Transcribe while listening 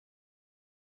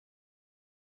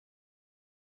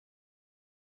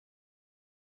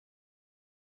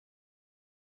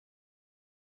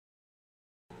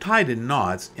tied in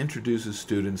knots introduces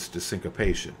students to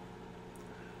syncopation.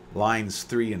 Lines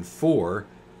 3 and 4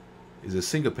 is a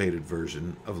syncopated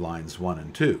version of lines 1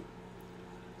 and 2.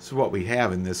 So what we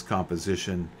have in this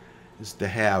composition is to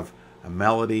have a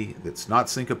melody that's not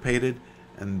syncopated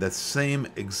and the same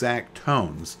exact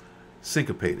tones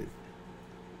syncopated.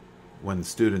 When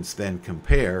students then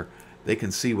compare, they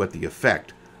can see what the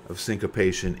effect of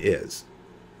syncopation is.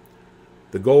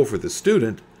 The goal for the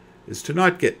student is to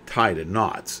not get tied in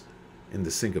knots in the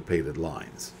syncopated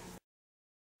lines.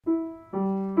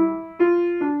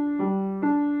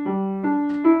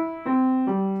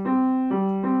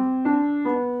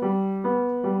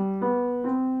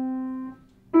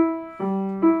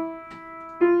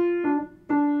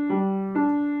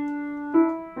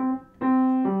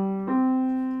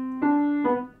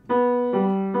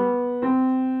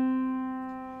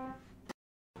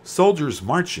 Soldiers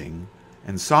marching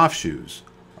and soft shoes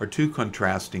are two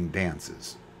contrasting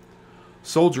dances.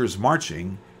 Soldiers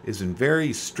marching is in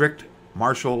very strict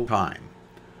martial time,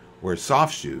 where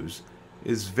soft shoes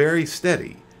is very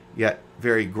steady, yet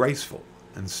very graceful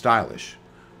and stylish,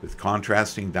 with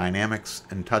contrasting dynamics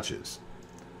and touches.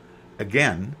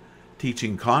 Again,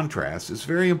 teaching contrast is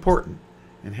very important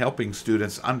in helping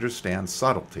students understand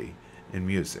subtlety in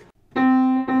music.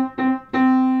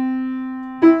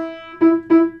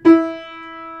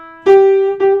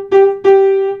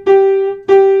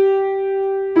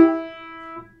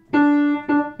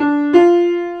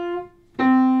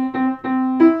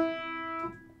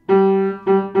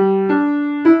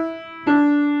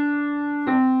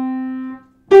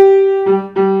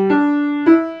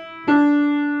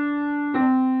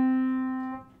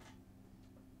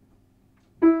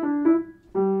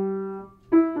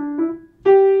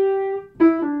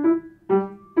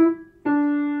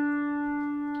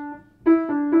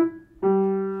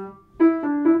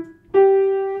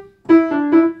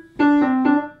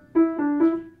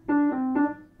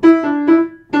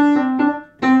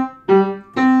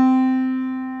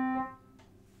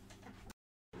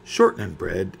 Shortening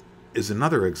bread is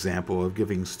another example of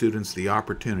giving students the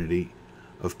opportunity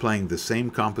of playing the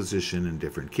same composition in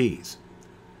different keys.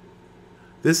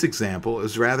 This example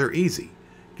is rather easy,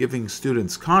 giving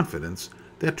students confidence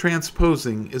that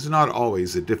transposing is not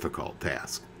always a difficult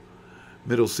task.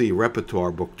 Middle C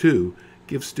Repertoire Book 2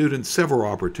 gives students several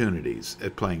opportunities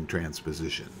at playing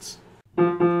transpositions.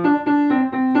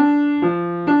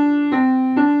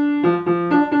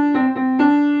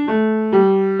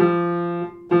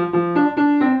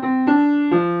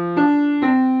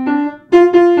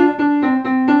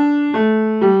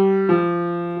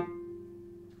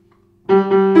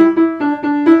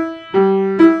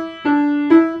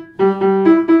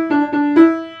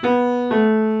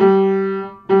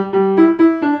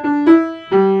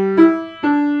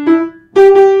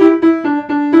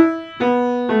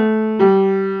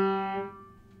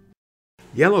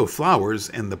 Yellow flowers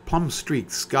and the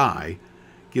plum-streaked sky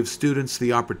give students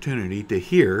the opportunity to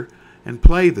hear and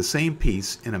play the same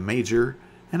piece in a major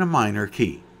and a minor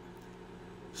key.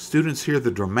 Students hear the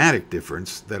dramatic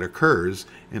difference that occurs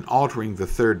in altering the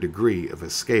third degree of a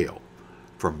scale,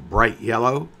 from bright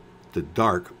yellow to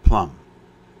dark plum.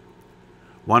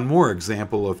 One more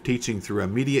example of teaching through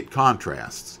immediate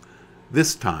contrasts,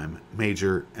 this time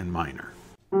major and minor.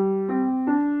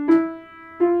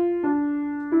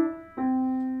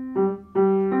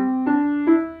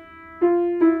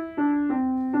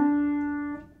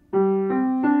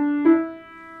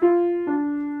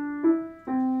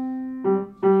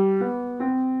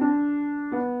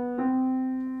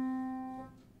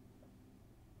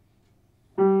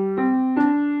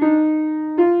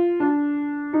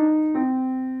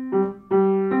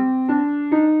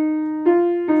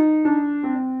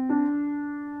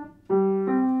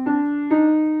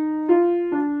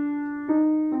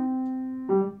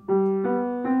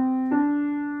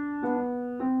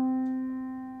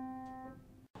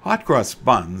 Hot Cross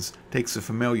Buns takes a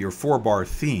familiar 4-bar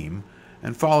theme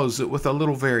and follows it with a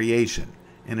little variation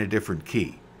in a different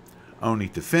key, only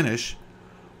to finish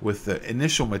with the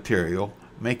initial material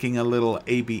making a little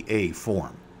ABA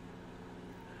form.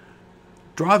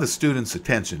 Draw the student's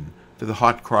attention to the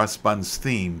Hot Cross Buns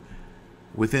theme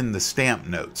within the stamp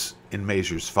notes in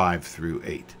measures 5 through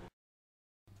 8.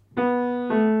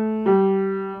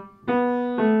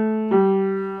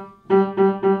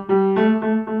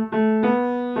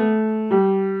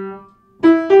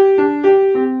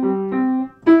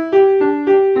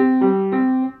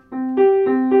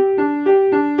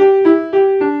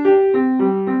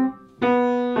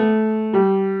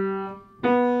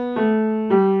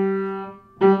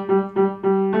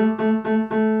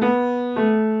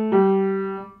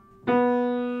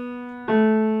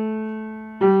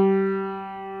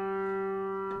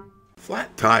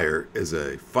 Fire is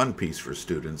a fun piece for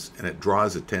students, and it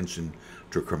draws attention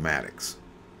to chromatics.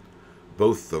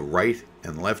 Both the right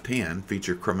and left hand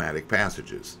feature chromatic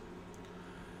passages.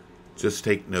 Just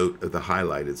take note of the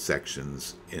highlighted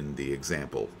sections in the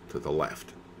example to the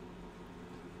left.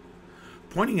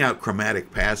 Pointing out chromatic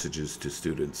passages to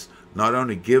students not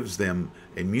only gives them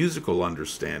a musical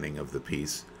understanding of the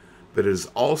piece, but it is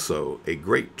also a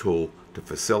great tool to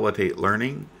facilitate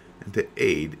learning and to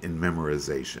aid in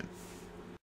memorization.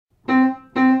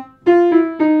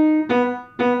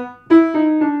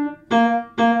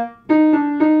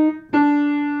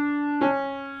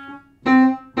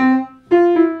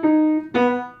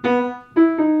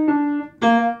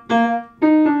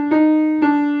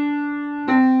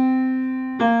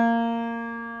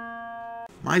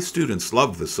 My students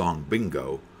love the song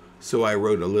Bingo, so I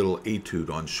wrote a little etude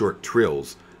on short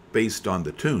trills based on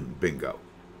the tune Bingo.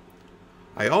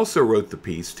 I also wrote the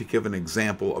piece to give an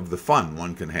example of the fun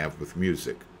one can have with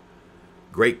music.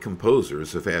 Great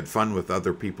composers have had fun with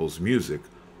other people's music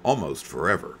almost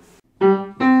forever.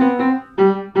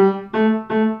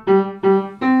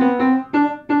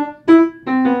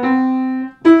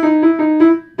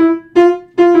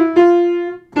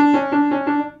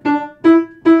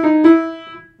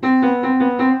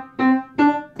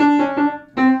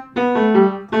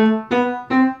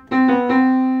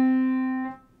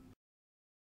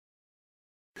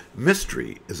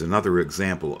 Mystery is another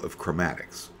example of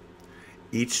chromatics.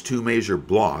 Each two-measure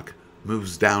block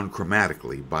moves down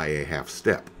chromatically by a half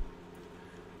step.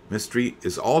 Mystery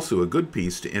is also a good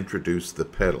piece to introduce the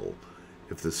pedal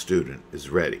if the student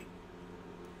is ready.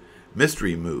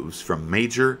 Mystery moves from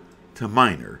major to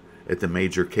minor at the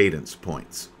major cadence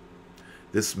points.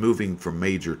 This moving from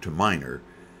major to minor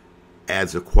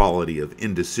adds a quality of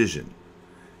indecision,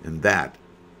 and that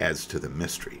adds to the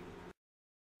mystery.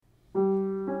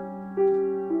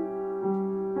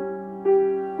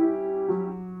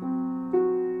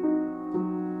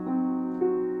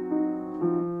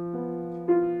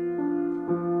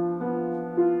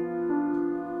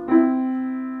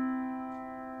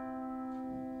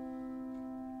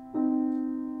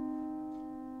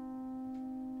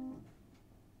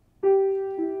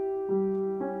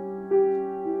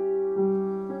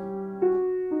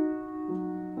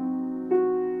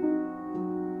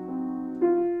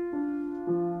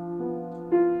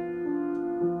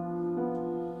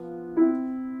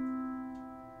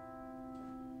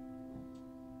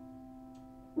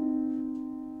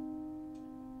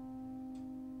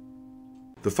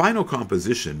 The final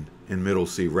composition in Middle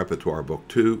C Repertoire Book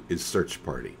 2 is Search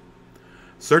Party.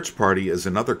 Search Party is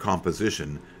another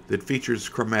composition that features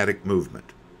chromatic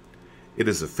movement. It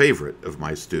is a favorite of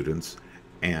my students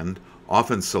and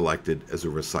often selected as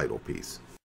a recital piece.